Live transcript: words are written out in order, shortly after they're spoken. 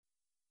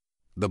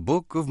The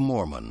Book of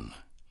Mormon,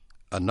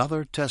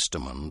 Another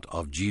Testament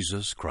of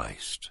Jesus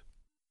Christ.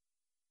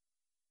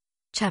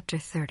 Chapter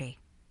 30.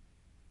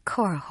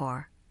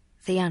 Korihor,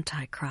 the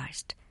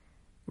Antichrist,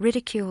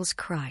 ridicules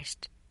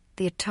Christ,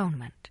 the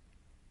atonement,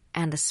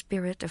 and the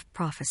spirit of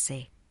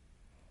prophecy.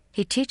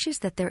 He teaches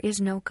that there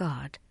is no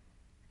God,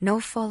 no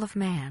fall of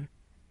man,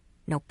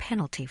 no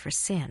penalty for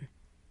sin,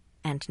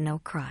 and no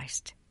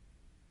Christ.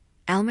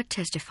 Alma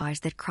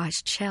testifies that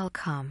Christ shall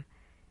come,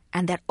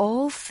 and that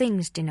all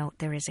things denote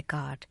there is a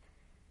God.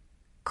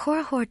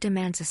 Korihor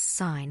demands a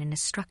sign and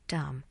is struck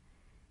dumb.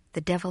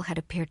 The devil had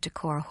appeared to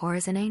Korihor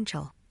as an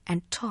angel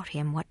and taught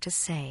him what to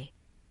say.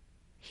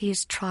 He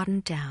is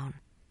trodden down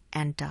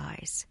and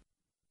dies.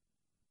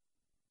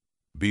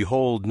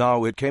 Behold,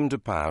 now it came to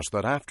pass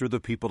that after the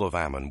people of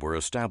Ammon were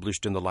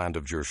established in the land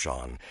of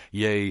Jershon,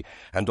 yea,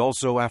 and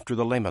also after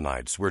the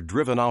Lamanites were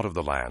driven out of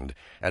the land,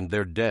 and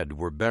their dead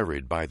were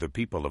buried by the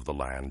people of the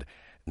land,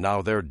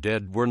 now their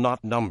dead were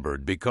not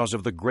numbered because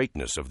of the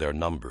greatness of their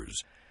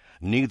numbers,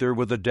 neither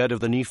were the dead of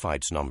the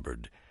Nephites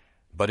numbered.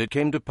 But it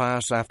came to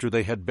pass after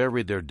they had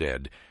buried their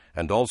dead,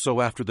 and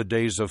also after the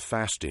days of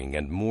fasting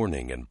and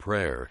mourning and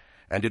prayer,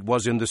 and it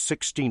was in the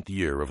 16th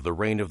year of the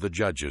reign of the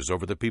judges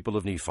over the people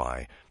of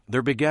Nephi,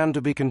 there began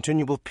to be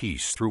continual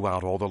peace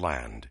throughout all the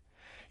land.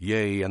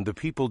 Yea, and the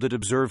people did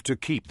observe to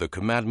keep the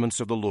commandments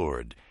of the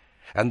Lord,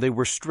 and they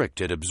were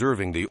strict in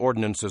observing the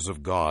ordinances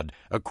of God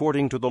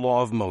according to the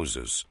law of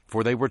Moses,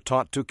 for they were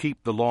taught to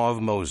keep the law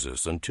of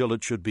Moses until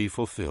it should be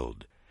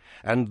fulfilled.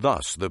 And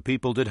thus the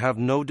people did have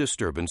no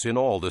disturbance in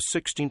all the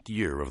 16th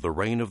year of the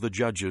reign of the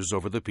judges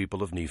over the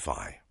people of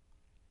Nephi.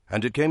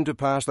 And it came to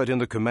pass that in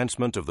the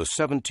commencement of the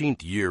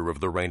 17th year of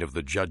the reign of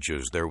the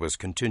judges there was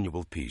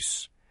continual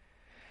peace.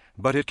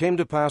 But it came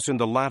to pass in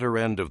the latter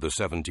end of the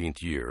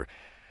 17th year,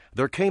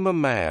 there came a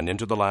man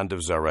into the land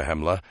of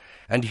Zarahemla,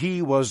 and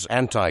he was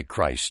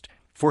Antichrist,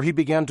 for he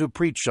began to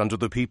preach unto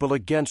the people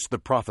against the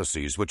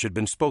prophecies which had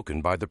been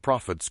spoken by the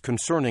prophets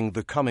concerning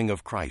the coming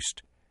of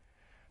Christ.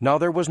 Now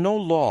there was no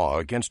law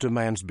against a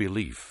man's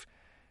belief,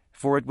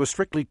 for it was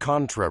strictly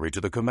contrary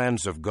to the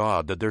commands of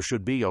God that there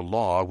should be a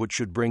law which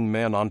should bring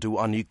men unto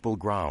unequal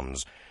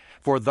grounds.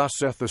 For thus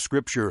saith the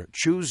Scripture,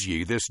 Choose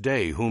ye this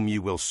day whom ye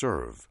will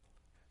serve.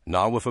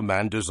 Now if a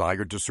man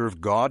desired to serve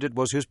God, it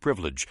was his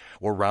privilege,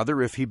 or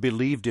rather if he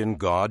believed in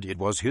God, it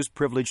was his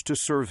privilege to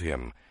serve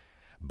him.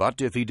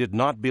 But if he did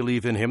not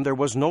believe in him, there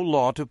was no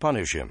law to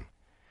punish him.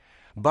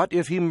 But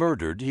if he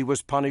murdered, he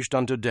was punished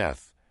unto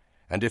death.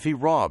 And if he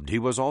robbed, he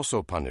was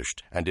also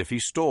punished. And if he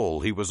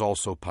stole, he was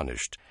also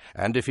punished.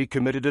 And if he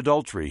committed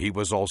adultery, he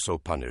was also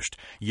punished.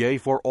 Yea,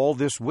 for all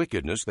this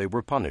wickedness they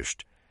were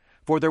punished.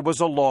 For there was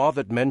a law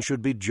that men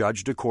should be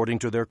judged according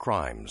to their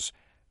crimes.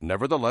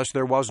 Nevertheless,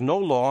 there was no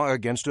law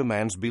against a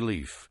man's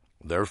belief.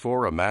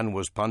 Therefore a man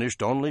was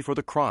punished only for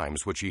the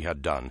crimes which he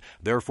had done.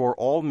 Therefore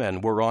all men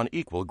were on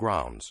equal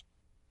grounds.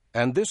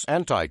 And this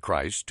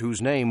Antichrist,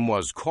 whose name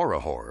was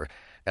Korihor,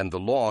 and the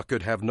law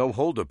could have no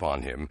hold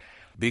upon him,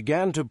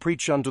 began to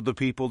preach unto the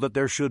people that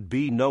there should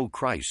be no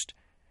Christ.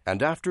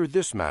 And after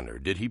this manner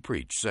did he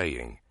preach,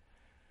 saying,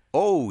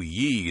 O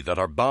ye that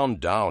are bound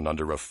down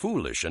under a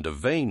foolish and a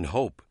vain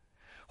hope,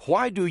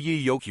 why do ye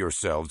yoke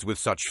yourselves with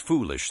such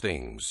foolish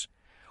things?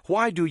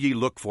 Why do ye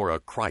look for a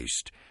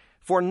Christ?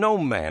 For no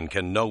man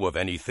can know of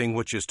anything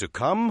which is to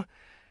come.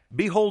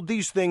 Behold,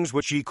 these things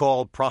which ye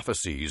call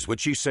prophecies,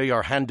 which ye say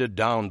are handed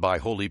down by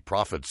holy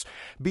prophets,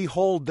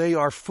 behold, they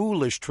are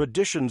foolish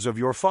traditions of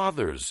your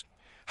fathers.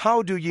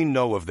 How do ye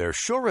know of their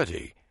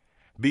surety?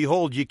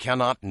 Behold, ye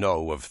cannot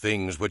know of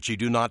things which ye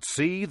do not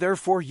see,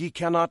 therefore ye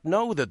cannot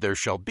know that there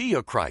shall be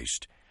a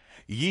Christ.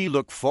 Ye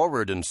look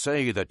forward and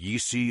say that ye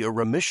see a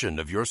remission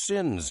of your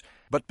sins,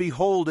 but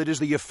behold, it is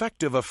the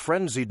effect of a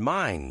frenzied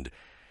mind.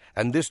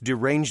 And this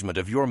derangement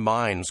of your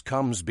minds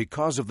comes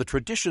because of the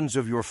traditions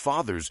of your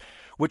fathers,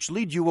 which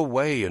lead you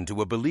away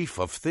into a belief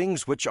of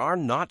things which are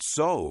not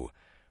so.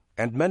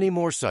 And many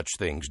more such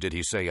things did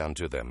he say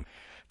unto them,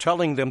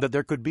 telling them that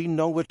there could be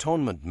no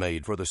atonement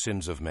made for the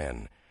sins of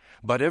men.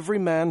 But every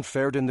man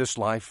fared in this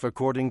life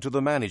according to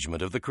the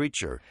management of the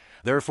creature.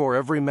 Therefore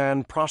every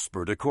man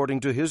prospered according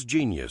to his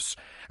genius,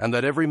 and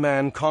that every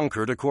man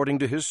conquered according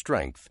to his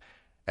strength.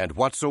 And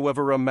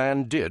whatsoever a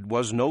man did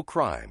was no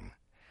crime.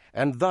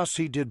 And thus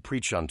he did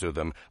preach unto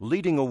them,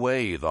 leading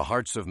away the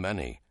hearts of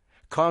many,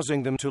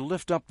 causing them to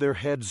lift up their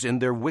heads in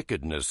their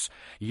wickedness,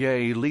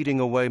 yea, leading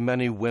away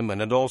many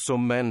women and also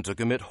men to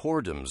commit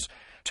whoredoms,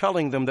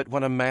 telling them that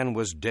when a man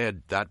was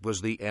dead, that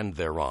was the end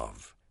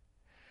thereof.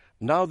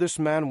 Now this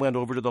man went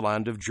over to the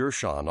land of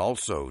Jershon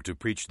also to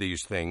preach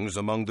these things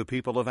among the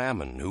people of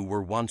Ammon, who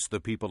were once the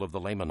people of the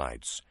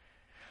Lamanites.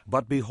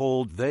 But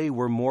behold, they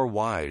were more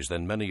wise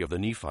than many of the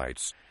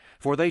Nephites,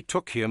 for they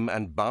took him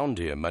and bound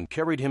him and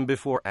carried him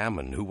before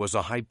Ammon, who was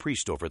a high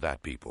priest over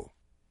that people.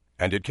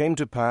 And it came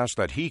to pass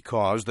that he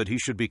caused that he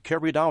should be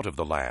carried out of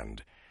the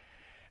land.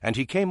 And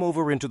he came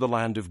over into the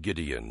land of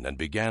Gideon, and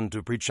began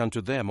to preach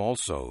unto them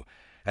also.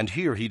 And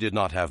here he did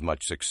not have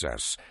much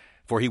success,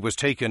 for he was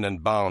taken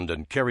and bound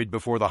and carried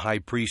before the high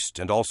priest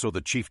and also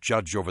the chief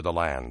judge over the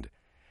land.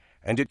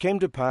 And it came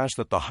to pass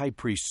that the high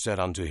priest said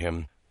unto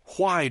him,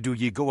 Why do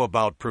ye go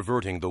about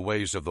perverting the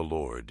ways of the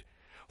Lord?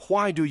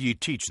 Why do ye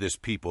teach this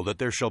people that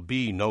there shall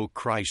be no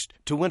Christ,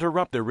 to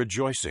interrupt their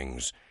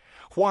rejoicings?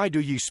 Why do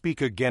ye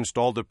speak against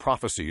all the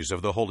prophecies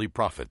of the holy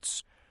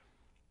prophets?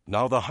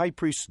 Now the high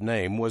priest's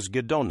name was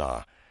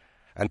Giddonah.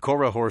 And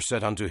Korihor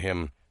said unto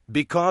him,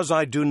 Because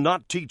I do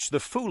not teach the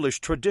foolish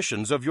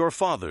traditions of your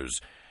fathers,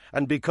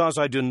 and because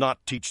I do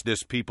not teach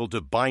this people to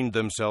bind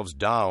themselves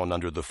down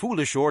under the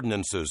foolish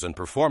ordinances and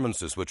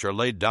performances which are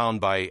laid down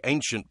by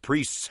ancient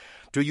priests,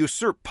 to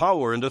usurp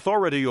power and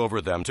authority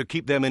over them, to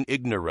keep them in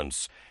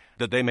ignorance,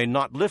 that they may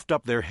not lift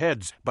up their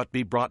heads, but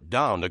be brought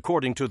down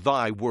according to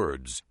thy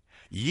words.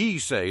 Ye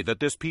say that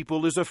this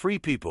people is a free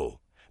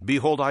people.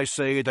 Behold, I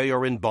say they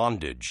are in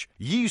bondage.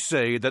 Ye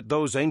say that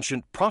those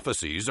ancient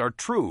prophecies are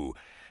true.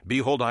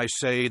 Behold, I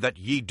say that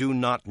ye do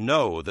not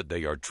know that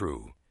they are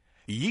true.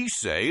 Ye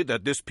say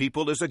that this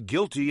people is a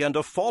guilty and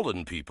a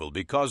fallen people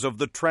because of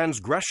the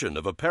transgression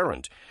of a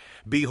parent.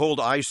 Behold,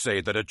 I say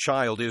that a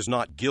child is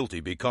not guilty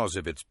because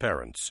of its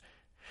parents.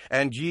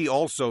 And ye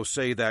also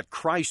say that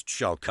Christ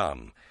shall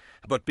come.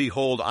 But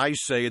behold, I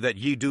say that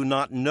ye do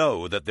not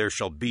know that there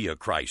shall be a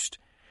Christ.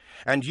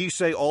 And ye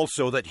say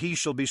also that he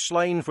shall be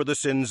slain for the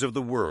sins of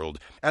the world.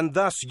 And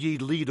thus ye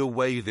lead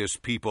away this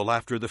people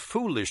after the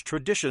foolish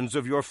traditions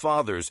of your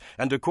fathers,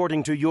 and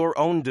according to your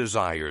own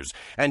desires.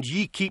 And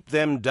ye keep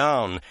them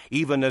down,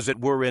 even as it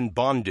were in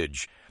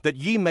bondage, that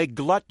ye may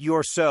glut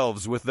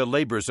yourselves with the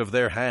labors of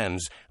their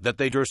hands, that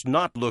they durst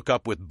not look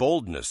up with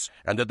boldness,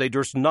 and that they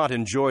durst not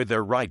enjoy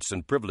their rights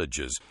and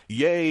privileges.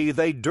 Yea,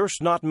 they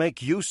durst not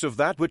make use of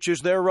that which is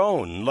their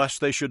own, lest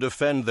they should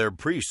offend their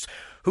priests,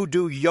 who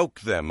do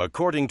yoke them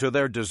according to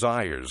their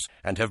desires,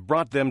 and have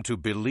brought them to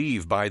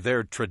believe by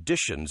their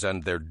traditions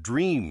and their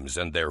dreams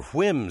and their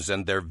whims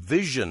and their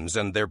visions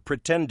and their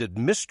pretended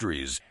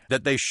mysteries,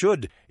 that they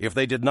should, if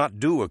they did not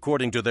do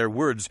according to their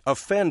words,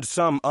 offend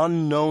some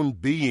unknown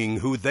being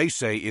who they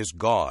say is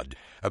God,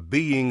 a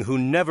being who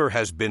never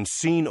has been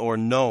seen or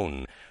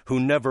known, who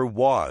never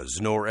was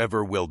nor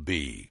ever will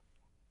be.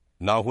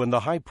 Now when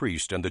the high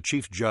priest and the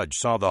chief judge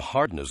saw the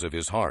hardness of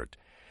his heart,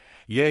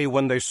 yea,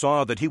 when they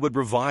saw that he would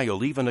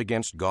revile even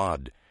against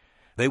God,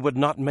 they would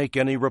not make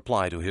any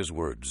reply to his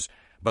words,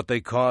 but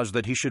they caused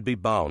that he should be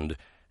bound,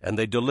 and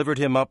they delivered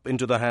him up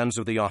into the hands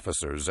of the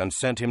officers, and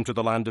sent him to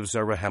the land of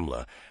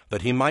Zarahemla,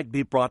 that he might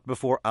be brought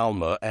before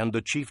Alma and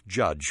the chief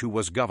judge, who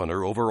was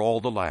governor over all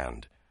the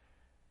land.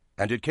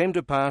 And it came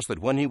to pass that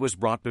when he was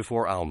brought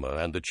before Alma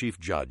and the chief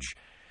judge,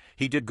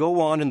 he did go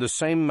on in the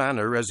same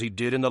manner as he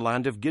did in the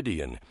land of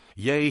Gideon.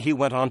 Yea, he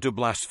went on to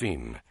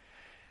blaspheme.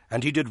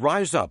 And he did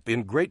rise up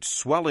in great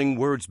swelling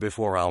words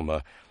before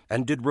Alma,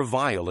 and did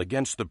revile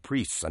against the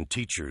priests and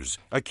teachers,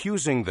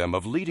 accusing them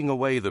of leading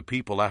away the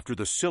people after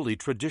the silly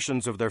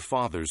traditions of their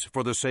fathers,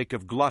 for the sake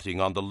of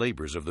glutting on the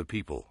labors of the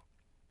people.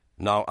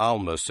 Now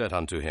Alma said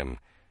unto him,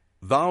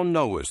 Thou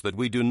knowest that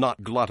we do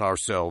not glut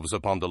ourselves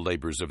upon the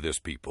labors of this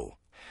people.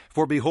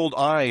 For behold,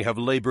 I have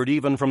labored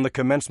even from the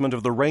commencement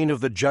of the reign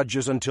of the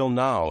judges until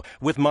now,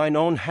 with mine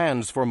own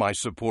hands for my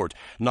support,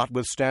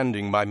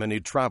 notwithstanding my many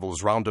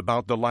travels round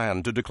about the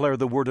land, to declare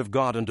the word of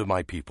God unto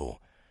my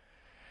people.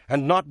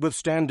 And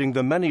notwithstanding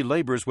the many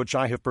labors which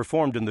I have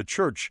performed in the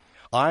church,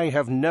 I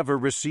have never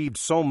received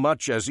so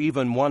much as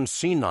even one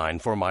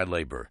senine for my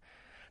labor.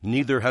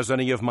 Neither has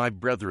any of my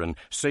brethren,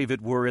 save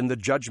it were in the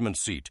judgment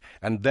seat,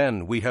 and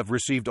then we have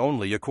received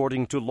only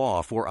according to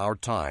law for our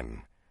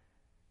time.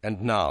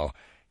 And now,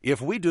 if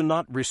we do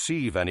not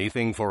receive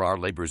anything for our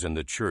labors in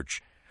the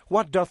church,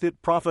 what doth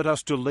it profit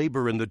us to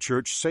labor in the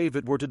church, save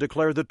it were to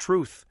declare the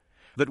truth,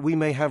 that we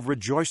may have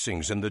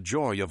rejoicings in the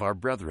joy of our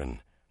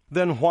brethren?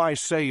 Then why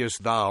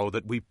sayest thou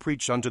that we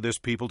preach unto this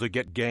people to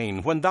get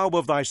gain, when thou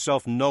of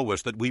thyself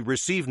knowest that we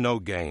receive no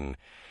gain?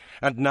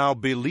 And now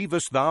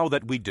believest thou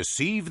that we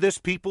deceive this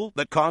people,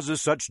 that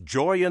causes such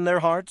joy in their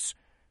hearts?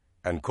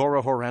 And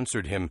Korihor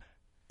answered him,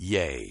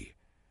 Yea.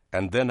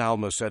 And then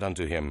Alma said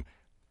unto him,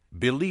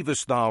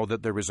 Believest thou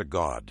that there is a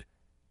God?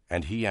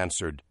 And he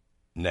answered,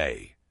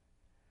 Nay.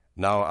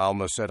 Now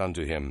Alma said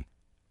unto him,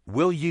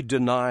 Will ye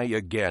deny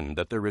again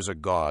that there is a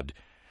God,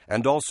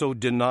 and also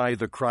deny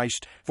the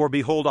Christ? For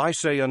behold, I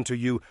say unto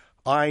you,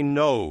 I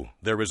know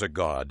there is a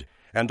God,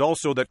 and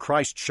also that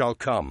Christ shall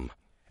come.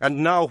 And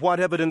now what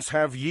evidence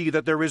have ye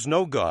that there is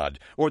no God,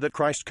 or that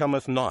Christ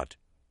cometh not?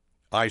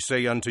 I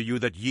say unto you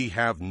that ye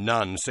have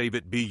none, save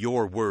it be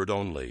your word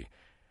only.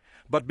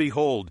 But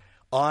behold,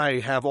 I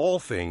have all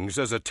things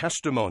as a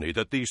testimony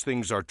that these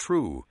things are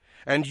true,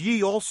 and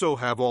ye also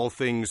have all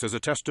things as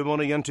a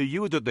testimony unto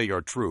you that they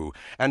are true.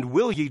 And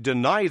will ye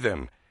deny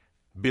them?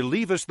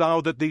 Believest thou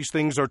that these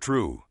things are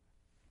true?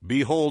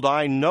 Behold,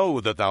 I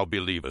know that thou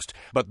believest,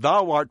 but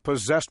thou art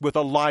possessed with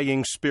a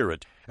lying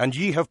spirit, and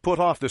ye have put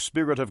off the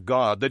Spirit of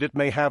God, that it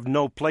may have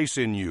no place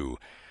in you.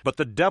 But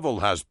the devil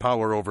has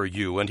power over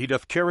you, and he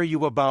doth carry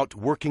you about,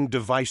 working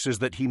devices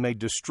that he may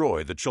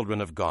destroy the children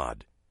of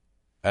God.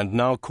 And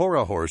now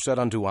Korihor said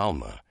unto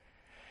Alma,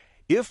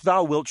 If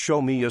thou wilt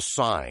show me a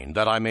sign,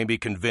 that I may be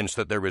convinced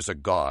that there is a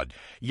God,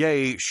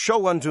 yea,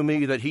 show unto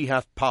me that he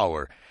hath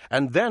power,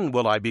 and then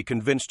will I be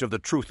convinced of the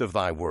truth of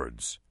thy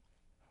words.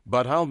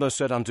 But Alma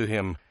said unto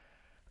him,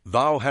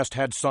 Thou hast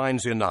had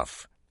signs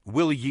enough.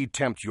 Will ye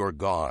tempt your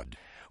God?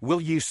 Will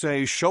ye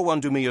say, Show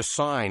unto me a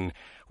sign,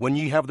 when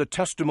ye have the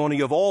testimony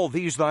of all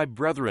these thy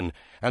brethren,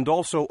 and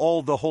also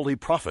all the holy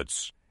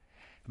prophets?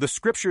 The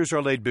Scriptures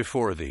are laid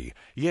before thee,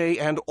 yea,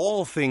 and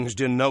all things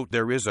denote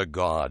there is a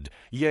God,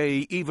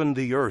 yea, even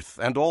the earth,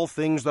 and all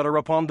things that are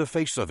upon the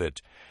face of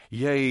it,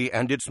 yea,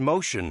 and its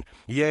motion,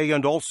 yea,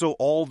 and also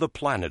all the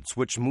planets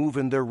which move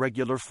in their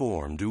regular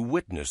form, do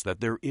witness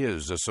that there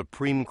is a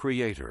supreme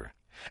Creator.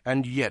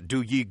 And yet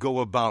do ye go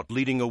about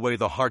leading away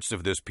the hearts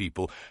of this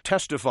people,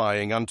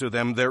 testifying unto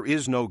them there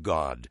is no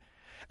God.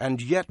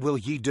 And yet will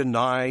ye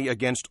deny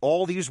against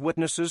all these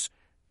witnesses?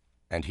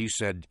 And he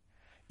said,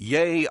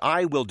 Yea,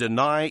 I will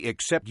deny,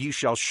 except ye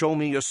shall show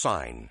me a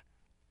sign.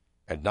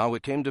 And now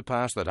it came to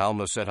pass that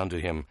Alma said unto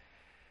him,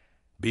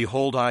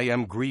 Behold, I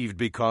am grieved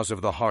because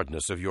of the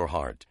hardness of your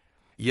heart.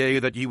 Yea,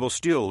 that ye will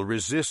still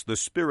resist the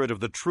spirit of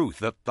the truth,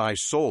 that thy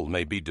soul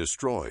may be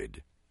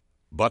destroyed.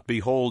 But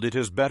behold, it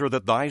is better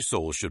that thy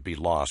soul should be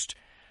lost,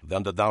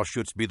 than that thou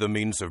shouldst be the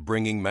means of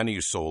bringing many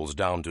souls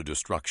down to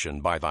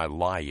destruction by thy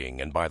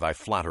lying and by thy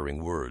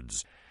flattering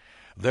words.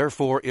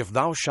 Therefore, if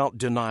thou shalt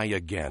deny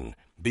again,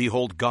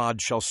 behold,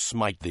 God shall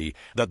smite thee,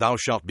 that thou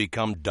shalt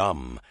become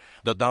dumb,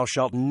 that thou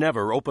shalt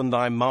never open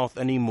thy mouth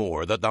any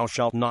more, that thou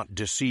shalt not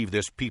deceive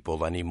this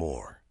people any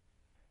more.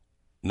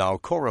 Now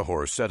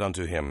Korihor said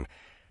unto him,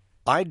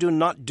 I do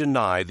not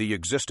deny the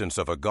existence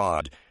of a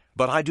God,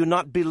 but I do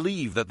not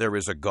believe that there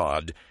is a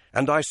God,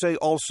 and I say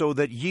also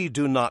that ye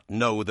do not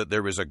know that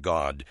there is a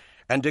God,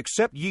 and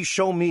except ye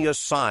show me a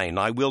sign,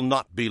 I will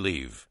not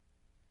believe.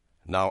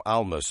 Now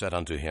Alma said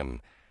unto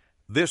him,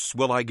 This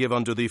will I give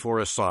unto thee for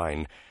a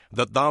sign,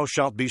 that thou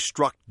shalt be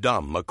struck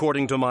dumb,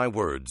 according to my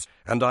words.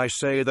 And I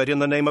say that in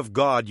the name of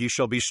God ye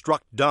shall be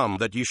struck dumb,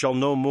 that ye shall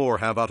no more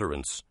have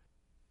utterance.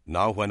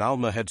 Now when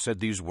Alma had said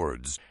these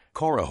words,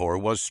 Korihor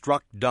was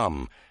struck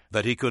dumb,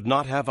 that he could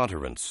not have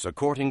utterance,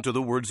 according to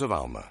the words of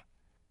Alma.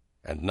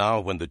 And now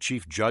when the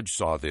chief judge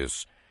saw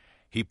this,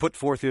 he put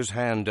forth his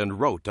hand and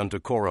wrote unto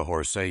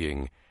Korihor,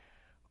 saying,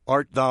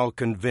 Art thou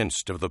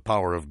convinced of the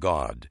power of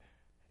God?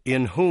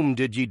 In whom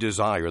did ye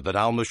desire that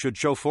Alma should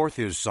show forth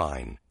his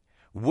sign?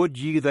 Would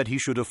ye that he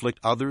should afflict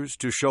others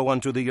to show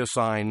unto thee a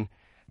sign?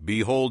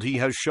 Behold, he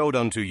has showed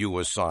unto you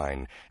a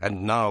sign,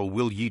 and now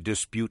will ye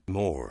dispute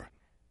more.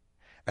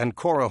 And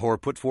Korihor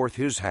put forth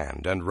his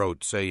hand and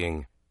wrote,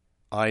 saying,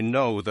 I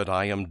know that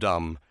I am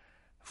dumb,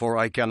 for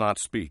I cannot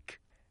speak.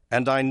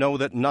 And I know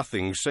that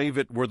nothing, save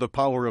it were the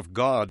power of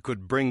God,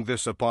 could bring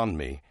this upon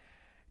me.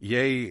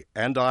 Yea,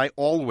 and I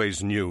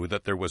always knew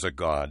that there was a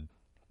God.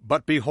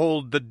 But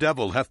behold, the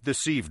devil hath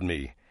deceived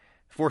me.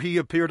 For he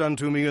appeared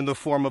unto me in the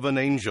form of an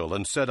angel,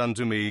 and said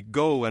unto me,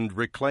 Go and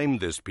reclaim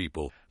this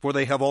people, for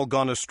they have all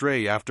gone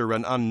astray after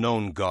an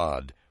unknown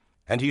God.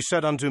 And he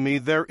said unto me,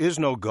 There is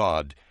no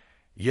God.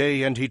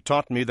 Yea, and he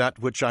taught me that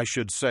which I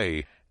should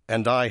say,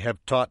 and I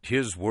have taught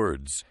his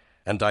words.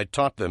 And I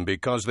taught them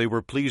because they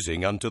were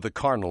pleasing unto the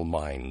carnal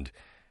mind.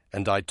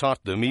 And I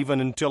taught them even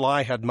until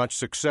I had much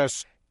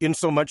success,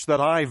 insomuch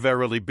that I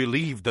verily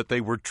believed that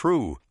they were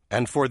true.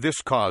 And for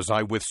this cause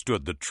I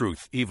withstood the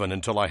truth, even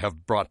until I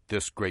have brought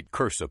this great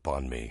curse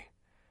upon me.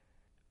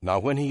 Now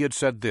when he had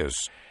said this,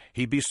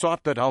 he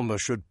besought that Alma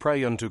should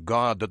pray unto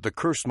God that the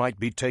curse might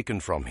be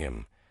taken from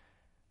him.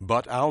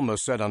 But Alma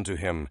said unto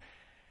him,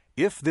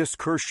 If this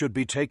curse should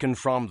be taken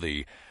from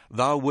thee,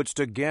 thou wouldst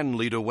again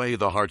lead away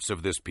the hearts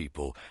of this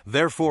people.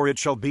 Therefore it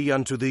shall be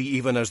unto thee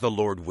even as the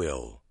Lord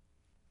will.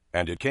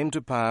 And it came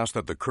to pass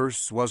that the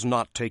curse was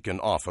not taken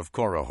off of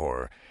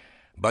Korihor,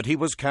 but he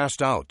was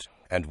cast out,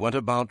 and went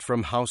about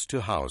from house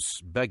to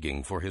house,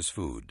 begging for his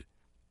food.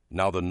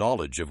 Now the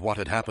knowledge of what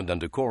had happened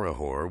unto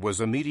Korihor was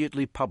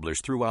immediately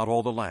published throughout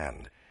all the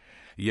land.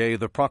 Yea,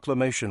 the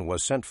proclamation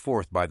was sent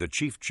forth by the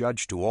chief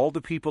judge to all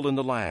the people in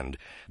the land,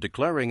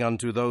 declaring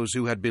unto those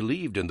who had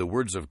believed in the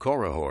words of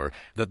Korihor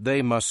that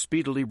they must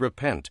speedily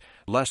repent,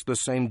 lest the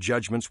same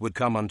judgments would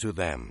come unto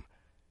them.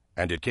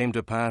 And it came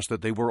to pass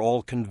that they were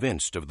all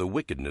convinced of the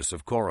wickedness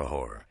of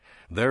Korihor.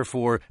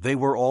 Therefore they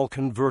were all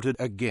converted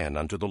again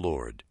unto the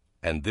Lord.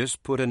 And this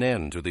put an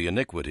end to the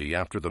iniquity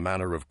after the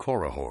manner of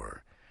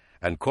Korihor.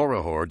 And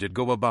Korihor did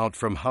go about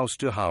from house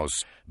to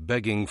house,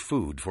 begging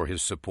food for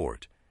his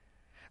support.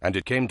 And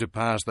it came to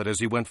pass that as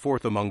he went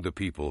forth among the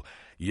people,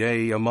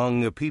 yea,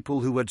 among a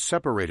people who had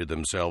separated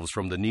themselves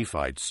from the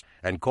Nephites,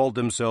 and called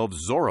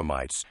themselves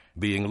Zoramites,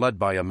 being led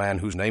by a man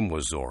whose name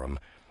was Zoram,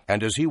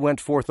 and as he went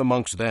forth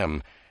amongst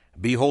them,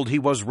 behold, he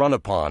was run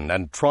upon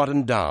and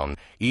trodden down,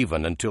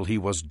 even until he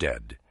was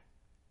dead.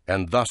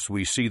 And thus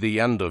we see the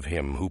end of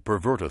him who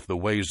perverteth the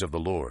ways of the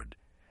Lord.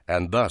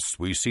 And thus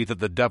we see that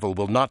the devil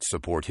will not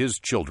support his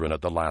children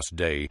at the last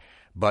day,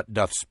 but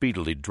doth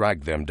speedily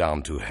drag them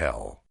down to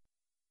hell.